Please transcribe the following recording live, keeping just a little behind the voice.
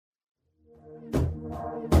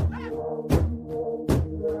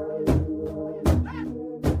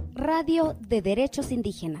Radio de Derechos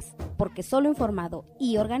Indígenas, porque solo informado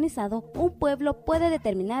y organizado, un pueblo puede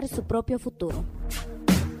determinar su propio futuro.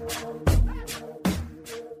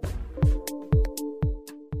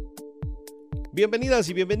 Bienvenidas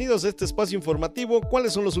y bienvenidos a este espacio informativo.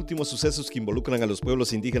 ¿Cuáles son los últimos sucesos que involucran a los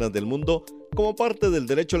pueblos indígenas del mundo? Como parte del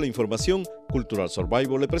derecho a la información, Cultural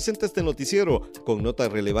Survival le presenta este noticiero con notas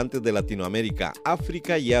relevantes de Latinoamérica,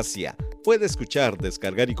 África y Asia. Puede escuchar,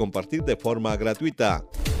 descargar y compartir de forma gratuita.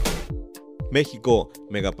 México.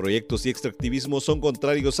 Megaproyectos y extractivismo son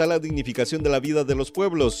contrarios a la dignificación de la vida de los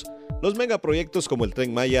pueblos. Los megaproyectos como el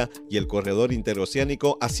Tren Maya y el Corredor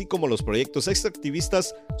Interoceánico, así como los proyectos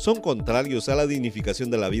extractivistas, son contrarios a la dignificación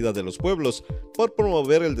de la vida de los pueblos por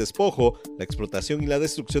promover el despojo, la explotación y la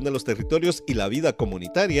destrucción de los territorios y la vida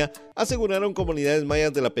comunitaria, aseguraron comunidades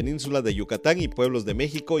mayas de la península de Yucatán y pueblos de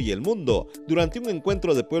México y el mundo. Durante un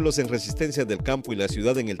encuentro de pueblos en resistencia del campo y la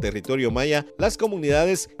ciudad en el territorio maya, las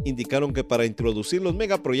comunidades indicaron que para introducir los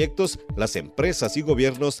megaproyectos, las empresas y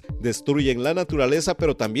gobiernos destruyen la naturaleza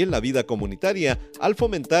pero también la vida comunitaria al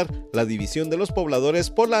fomentar la división de los pobladores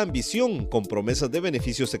por la ambición con promesas de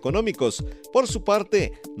beneficios económicos. Por su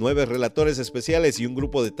parte, 9 relatores especiales y un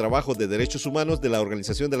grupo de trabajo de derechos humanos de la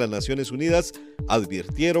Organización de las Naciones Unidas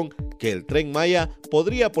advirtieron que el Tren Maya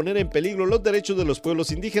podría poner en peligro los derechos de los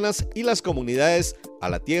pueblos indígenas y las comunidades a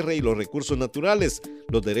la tierra y los recursos naturales,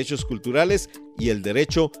 los derechos culturales y el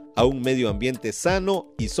derecho a un medio ambiente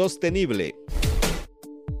sano y sostenible.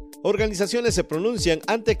 Organizaciones se pronuncian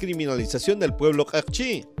ante criminalización del pueblo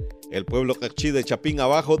Kaqchi. El pueblo Kaqchi de Chapín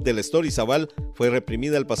Abajo del Estor Izabal fue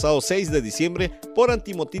reprimida el pasado 6 de diciembre por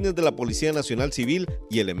antimotines de la Policía Nacional Civil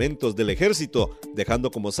y elementos del Ejército,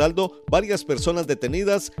 dejando como saldo varias personas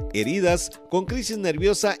detenidas, heridas, con crisis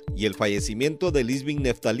nerviosa y el fallecimiento de Lisbin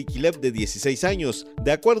Neftali Kilev de 16 años.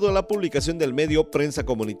 De acuerdo a la publicación del medio Prensa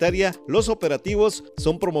Comunitaria, los operativos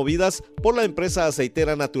son promovidas por la empresa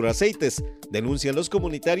aceitera Naturaceites, denuncian los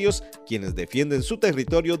comunitarios quienes defienden su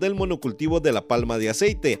territorio del monocultivo de la palma de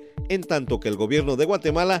aceite, en tanto que el gobierno de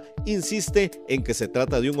Guatemala insiste en que se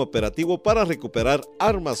trata de un operativo para recuperar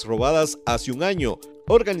armas robadas hace un año.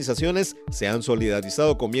 Organizaciones se han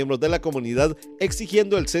solidarizado con miembros de la comunidad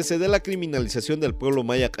exigiendo el cese de la criminalización del pueblo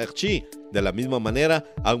maya Kaqchi. De la misma manera,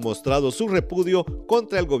 han mostrado su repudio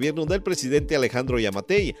contra el gobierno del presidente Alejandro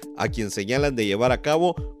Yamatei, a quien señalan de llevar a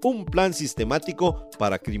cabo un plan sistemático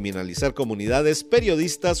para criminalizar comunidades,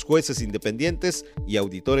 periodistas, jueces independientes y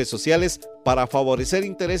auditores sociales para favorecer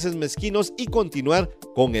intereses mezquinos y continuar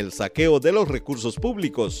con el saqueo de los recursos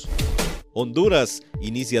públicos. Honduras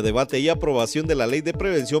inicia debate y aprobación de la Ley de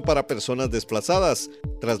Prevención para Personas Desplazadas.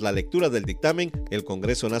 Tras la lectura del dictamen, el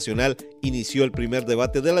Congreso Nacional inició el primer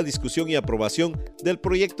debate de la discusión y aprobación del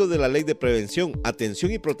proyecto de la Ley de Prevención,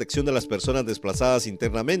 Atención y Protección de las Personas Desplazadas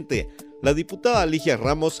Internamente. La diputada Ligia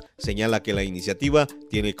Ramos señala que la iniciativa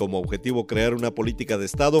tiene como objetivo crear una política de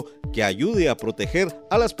Estado que ayude a proteger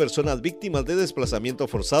a las personas víctimas de desplazamiento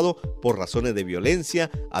forzado por razones de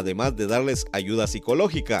violencia, además de darles ayuda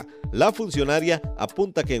psicológica. La funcionaria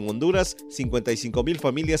apunta que en Honduras 55,000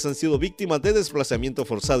 familias han sido víctimas de desplazamiento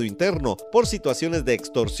forzado interno por situaciones de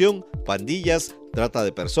extorsión, pandillas, trata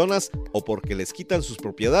de personas o porque les quitan sus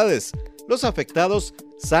propiedades. Los afectados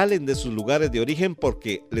salen de sus lugares de origen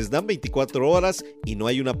porque les dan 24 horas y no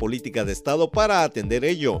hay una política de Estado para atender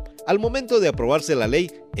ello. Al momento de aprobarse la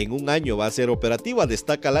ley, en un año va a ser operativa,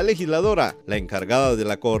 destaca la legisladora. La encargada de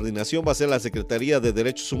la coordinación va a ser la Secretaría de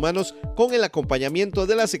Derechos Humanos con el acompañamiento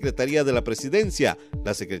de la Secretaría de la Presidencia,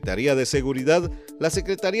 la Secretaría de Seguridad, la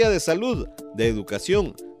Secretaría de Salud, de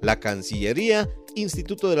Educación, la Cancillería,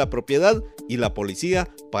 Instituto de la Propiedad y la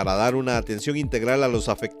Policía para dar una atención integral a los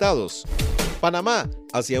afectados. Panamá,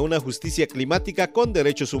 hacia una justicia climática con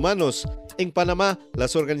derechos humanos. En Panamá,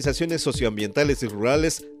 las organizaciones socioambientales y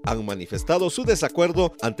rurales han manifestado su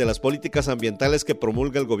desacuerdo ante las políticas ambientales que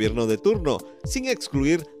promulga el gobierno de turno, sin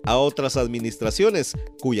excluir a otras administraciones,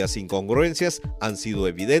 cuyas incongruencias han sido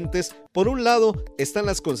evidentes. Por un lado, están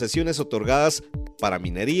las concesiones otorgadas para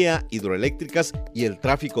minería, hidroeléctricas y el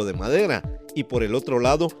tráfico de madera, y por el otro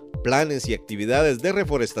lado, planes y actividades de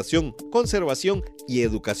reforestación, conservación y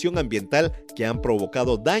educación ambiental que han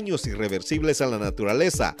provocado daños irreversibles a la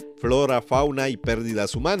naturaleza, flora, fauna y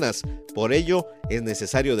pérdidas humanas. Por ello, es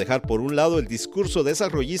necesario dejar por un lado el discurso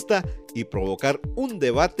desarrollista y provocar un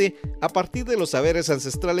debate a partir de los saberes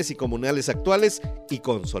ancestrales y comunales actuales y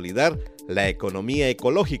consolidar la economía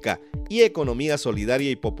ecológica y economía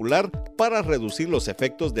solidaria y popular para reducir los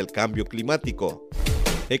efectos del cambio climático.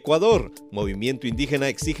 Ecuador, movimiento indígena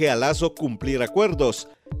exige a Lasso cumplir acuerdos.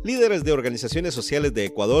 Líderes de organizaciones sociales de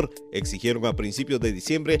Ecuador exigieron a principios de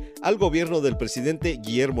diciembre al gobierno del presidente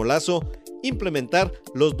Guillermo Lasso implementar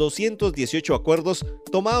los 218 acuerdos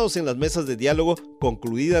tomados en las mesas de diálogo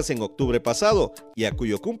concluidas en octubre pasado y a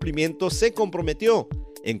cuyo cumplimiento se comprometió.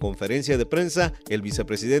 En conferencia de prensa, el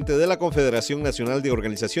vicepresidente de la Confederación Nacional de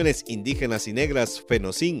Organizaciones Indígenas y Negras,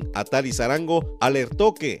 FENOCIN, Atari Zarango,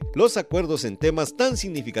 alertó que los acuerdos en temas tan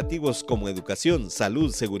significativos como educación,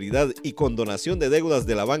 salud, seguridad y condonación de deudas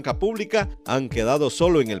de la banca pública han quedado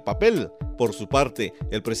solo en el papel. Por su parte,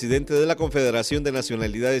 el presidente de la Confederación de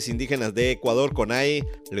Nacionalidades Indígenas de Ecuador, CONAE,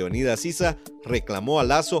 Leonidas Issa, reclamó a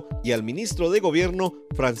Lasso y al ministro de Gobierno,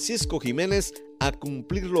 Francisco Jiménez, a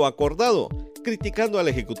cumplir lo acordado, criticando al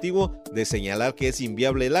Ejecutivo de señalar que es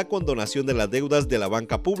inviable la condonación de las deudas de la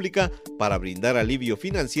banca pública para brindar alivio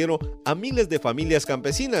financiero a miles de familias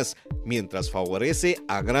campesinas, mientras favorece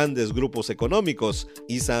a grandes grupos económicos.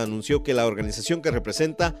 Issa anunció que la organización que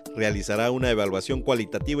representa realizará una evaluación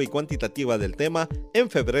cualitativa y cuantitativa del tema en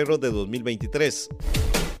febrero de 2023.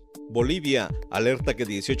 Bolivia alerta que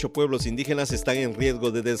 18 pueblos indígenas están en riesgo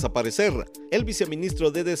de desaparecer. El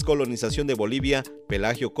viceministro de Descolonización de Bolivia,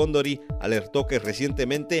 Pelagio Condori, alertó que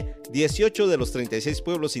recientemente 18 de los 36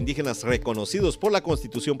 pueblos indígenas reconocidos por la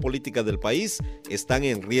Constitución Política del país están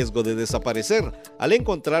en riesgo de desaparecer, al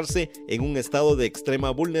encontrarse en un estado de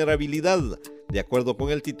extrema vulnerabilidad. De acuerdo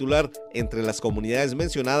con el titular, entre las comunidades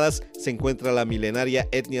mencionadas se encuentra la milenaria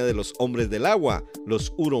etnia de los hombres del agua,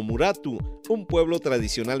 los Uromuratu, un pueblo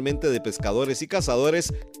tradicionalmente de pescadores y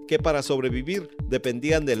cazadores que para sobrevivir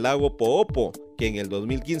dependían del lago Poopo, que en el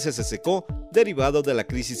 2015 se secó derivado de la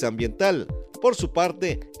crisis ambiental. Por su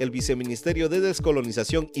parte, el Viceministerio de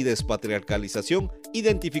Descolonización y Despatriarcalización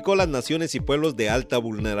identificó las naciones y pueblos de alta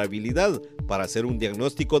vulnerabilidad para hacer un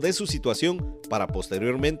diagnóstico de su situación para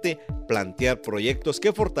posteriormente plantear proyectos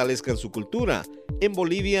que fortalezcan su cultura. En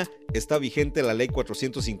Bolivia está vigente la Ley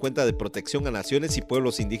 450 de protección a naciones y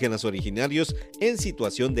pueblos indígenas originarios en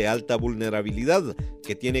situación de alta vulnerabilidad,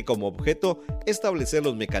 que tiene como objeto establecer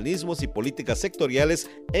los mecanismos y políticas sectoriales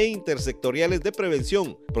e intersectoriales de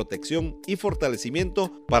prevención, protección y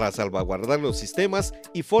fortalecimiento para salvaguardar los sistemas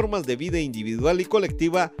y formas de vida individual y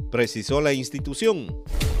colectiva, precisó la institución.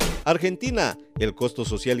 Argentina, el costo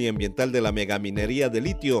social y ambiental de la megaminería de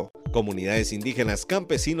litio. Comunidades indígenas,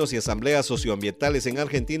 campesinos y asambleas socioambientales en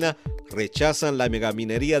Argentina rechazan la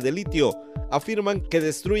megaminería de litio. Afirman que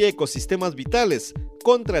destruye ecosistemas vitales,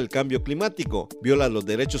 contra el cambio climático, viola los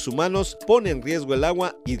derechos humanos, pone en riesgo el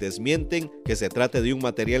agua y desmienten que se trate de un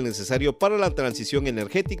material necesario para la transición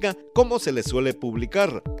energética, como se les suele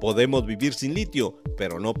publicar. Podemos vivir sin litio,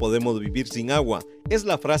 pero no podemos vivir sin agua. Es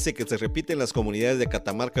la frase que se repite en las comunidades de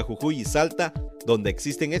Catamarca, Jujuy y Salta, donde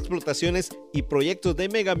existen explotaciones y proyectos de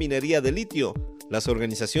megaminería de litio. Las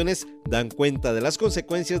organizaciones dan cuenta de las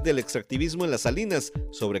consecuencias del extractivismo en las salinas,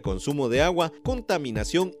 sobreconsumo de agua,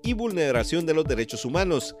 contaminación y vulneración de los derechos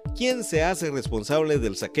humanos. ¿Quién se hace responsable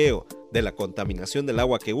del saqueo, de la contaminación del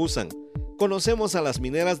agua que usan? Conocemos a las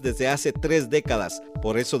mineras desde hace 3 décadas,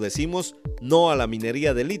 por eso decimos no a la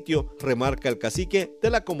minería de litio, remarca el cacique de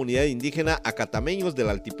la comunidad indígena Acatameños del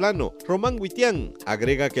Altiplano, Román Huitián.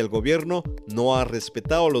 Agrega que el gobierno no ha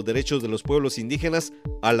respetado los derechos de los pueblos indígenas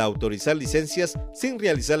al autorizar licencias sin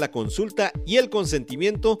realizar la consulta y el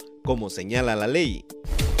consentimiento, como señala la ley.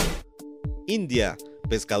 India.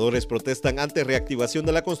 Pescadores protestan ante reactivación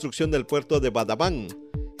de la construcción del puerto de Badaban.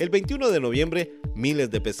 El 21 de noviembre, miles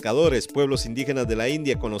de pescadores, pueblos indígenas de la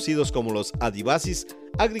India conocidos como los Adivasis,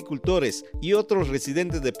 agricultores y otros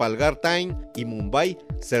residentes de Palghar Tain y Mumbai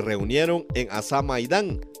se reunieron en Assam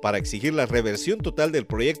Maidan para exigir la reversión total del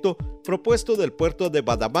proyecto propuesto del puerto de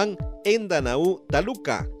Badaban en Danau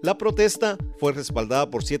Taluka. La protesta fue respaldada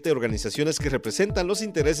por 7 organizaciones que representan los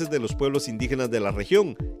intereses de los pueblos indígenas de la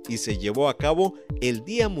región y se llevó a cabo el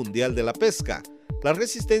Día Mundial de la Pesca. La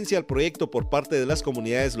resistencia al proyecto por parte de las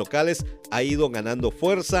comunidades locales ha ido ganando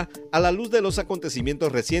fuerza a la luz de los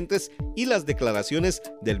acontecimientos recientes y las declaraciones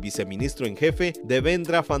del viceministro en jefe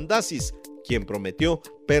Devendra Fadnavis, quien prometió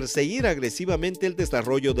perseguir agresivamente el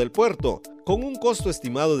desarrollo del puerto. Con un costo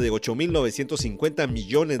estimado de $8.950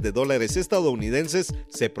 millones estadounidenses,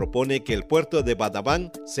 se propone que el puerto de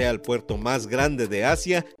Badaban sea el puerto más grande de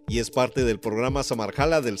Asia y es parte del programa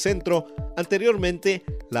Samarjala del Centro. Anteriormente,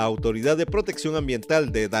 la Autoridad de Protección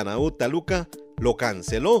Ambiental de Danau Taluka lo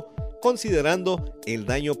canceló, considerando el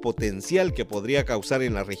daño potencial que podría causar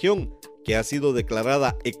en la región, que ha sido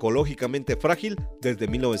declarada ecológicamente frágil desde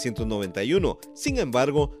 1991. Sin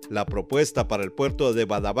embargo, la propuesta para el puerto de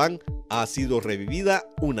Badaban ha sido revivida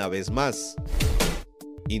una vez más.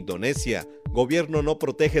 Indonesia. Gobierno no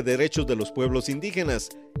protege derechos de los pueblos indígenas.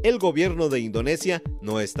 El gobierno de Indonesia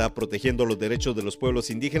no está protegiendo los derechos de los pueblos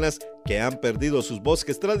indígenas que han perdido sus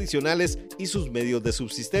bosques tradicionales y sus medios de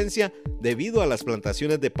subsistencia debido a las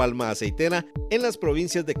plantaciones de palma aceitera en las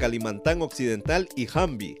provincias de Kalimantan Occidental y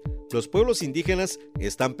Jambi. Los pueblos indígenas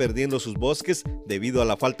están perdiendo sus bosques debido a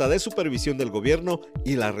la falta de supervisión del gobierno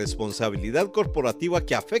y la responsabilidad corporativa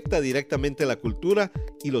que afecta directamente la cultura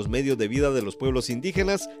y los medios de vida de los pueblos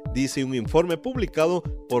indígenas, dice un informe publicado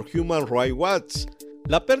por Human Rights Watch.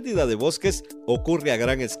 La pérdida de bosques ocurre a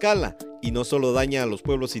gran escala y no solo daña a los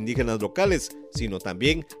pueblos indígenas locales, sino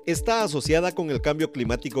también está asociada con el cambio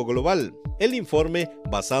climático global. El informe,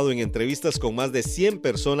 basado en entrevistas con más de 100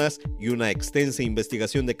 personas y una extensa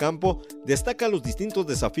investigación de campo, destaca los distintos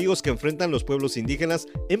desafíos que enfrentan los pueblos indígenas,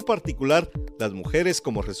 en particular las mujeres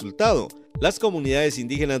como resultado. Las comunidades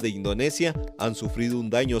indígenas de Indonesia han sufrido un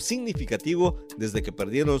daño significativo desde que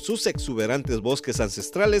perdieron sus exuberantes bosques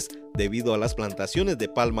ancestrales debido a las plantaciones de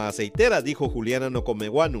palma aceitera, dijo Juliana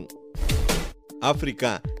Nokomewanu.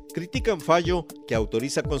 África. Critican fallo que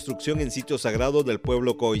autoriza construcción en sitio sagrado del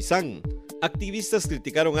pueblo Khoisan. Activistas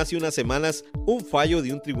criticaron hace unas semanas un fallo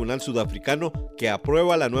de un tribunal sudafricano que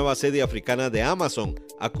aprueba la nueva sede africana de Amazon,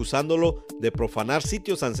 acusándolo de profanar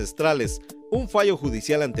sitios ancestrales. Un fallo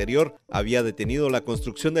judicial anterior había detenido la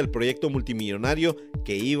construcción del proyecto multimillonario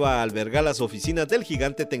que iba a albergar las oficinas del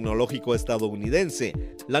gigante tecnológico estadounidense.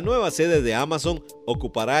 La nueva sede de Amazon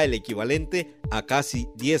ocupará el equivalente a casi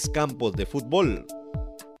 10 campos de fútbol.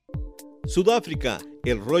 Sudáfrica,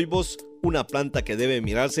 el rooibos, una planta que debe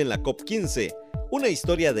mirarse en la COP15. Una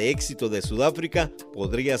historia de éxito de Sudáfrica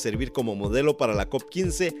podría servir como modelo para la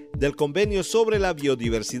COP15 del Convenio sobre la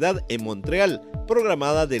Biodiversidad en Montreal,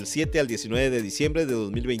 programada del 7 al 19 de diciembre de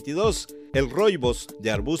 2022. El rooibos, de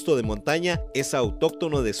arbusto de montaña, es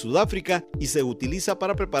autóctono de Sudáfrica y se utiliza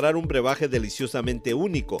para preparar un brebaje deliciosamente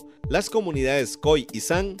único. Las comunidades Khoi y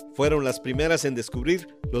San fueron las primeras en descubrir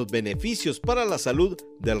los beneficios para la salud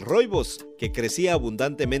del rooibos, que crecía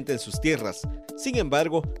abundantemente en sus tierras. Sin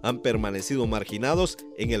embargo, han permanecido marginados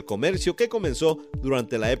en el comercio que comenzó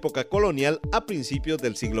durante la época colonial a principios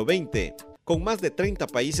del siglo XX. Con más de 30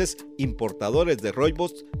 países importadores de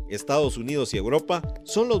rooibos, Estados Unidos y Europa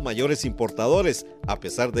son los mayores importadores. A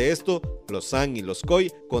pesar de esto, los San y los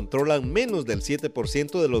Khoi controlan menos del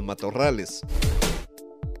 7% de los matorrales.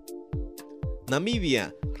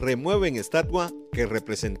 Namibia. Remueven estatua que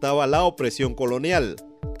representaba la opresión colonial.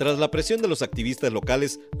 Tras la presión de los activistas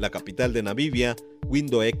locales, la capital de Namibia,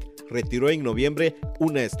 Windhoek, retiró en noviembre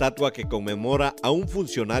una estatua que conmemora a un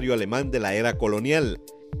funcionario alemán de la era colonial.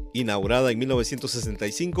 Inaugurada en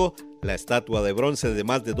 1965, la estatua de bronce de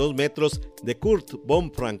más de 2 metros de Kurt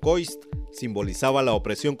von Francoist simbolizaba la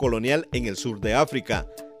opresión colonial en el sur de África.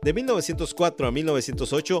 De 1904 a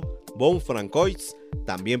 1908, von Francoist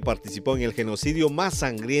también participó en el genocidio más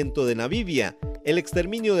sangriento de Namibia, el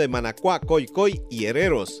exterminio de Manacua, Khoikhoi y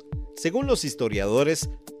hereros. Según los historiadores,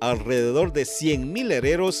 alrededor de 100.000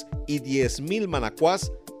 hereros y 10.000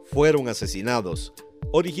 manacuas fueron asesinados.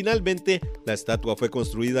 Originalmente, la estatua fue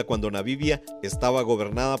construida cuando Namibia estaba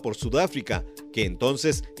gobernada por Sudáfrica, que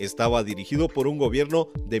entonces estaba dirigido por un gobierno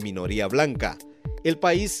de minoría blanca. El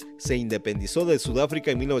país se independizó de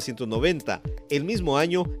Sudáfrica en 1990, el mismo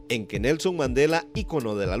año en que Nelson Mandela,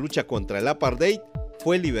 ícono de la lucha contra el apartheid,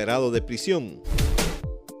 fue liberado de prisión.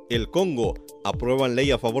 El Congo. Aprueban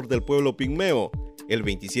ley a favor del pueblo pigmeo. El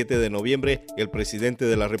 27 de noviembre, el presidente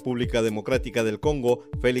de la República Democrática del Congo,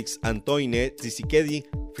 Félix Antoine Tshisekedi,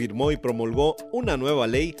 firmó y promulgó una nueva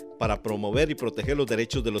ley para promover y proteger los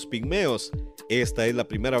derechos de los pigmeos. Esta es la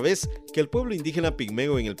primera vez que el pueblo indígena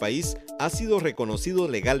pigmeo en el país ha sido reconocido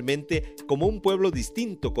legalmente como un pueblo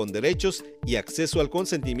distinto con derechos y acceso al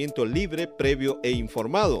consentimiento libre, previo e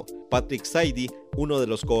informado. Patrick Saidi, uno de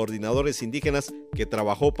los coordinadores indígenas que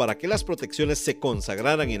trabajó para que las protecciones se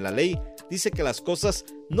consagraran en la ley, dice que las cosas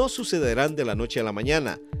no sucederán de la noche a la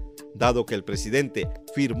mañana. Dado que el presidente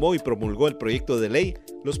firmó y promulgó el proyecto de ley,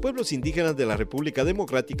 los pueblos indígenas de la República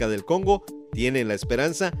Democrática del Congo tienen la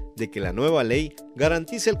esperanza de que la nueva ley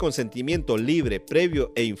garantice el consentimiento libre,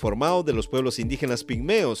 previo e informado de los pueblos indígenas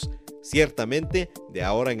pigmeos. Ciertamente, de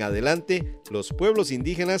ahora en adelante, los pueblos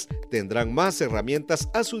indígenas tendrán más herramientas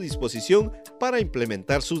a su disposición para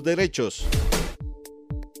implementar sus derechos.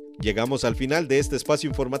 Llegamos al final de este espacio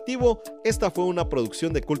informativo. Esta fue una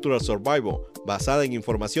producción de Cultural Survival, basada en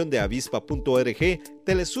información de avispa.org,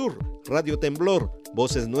 Telesur, Radio Temblor,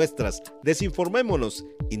 Voces Nuestras, Desinformémonos,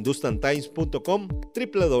 hindustantimes.com,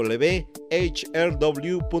 www.hrw.org,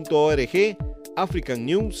 African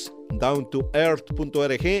News,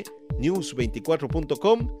 downtoearth.org,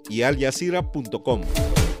 news24.com y aljazeera.com.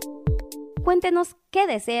 Cuéntenos qué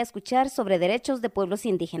desea escuchar sobre derechos de pueblos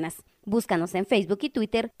indígenas. Búscanos en Facebook y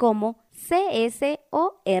Twitter como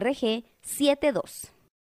CSORG72.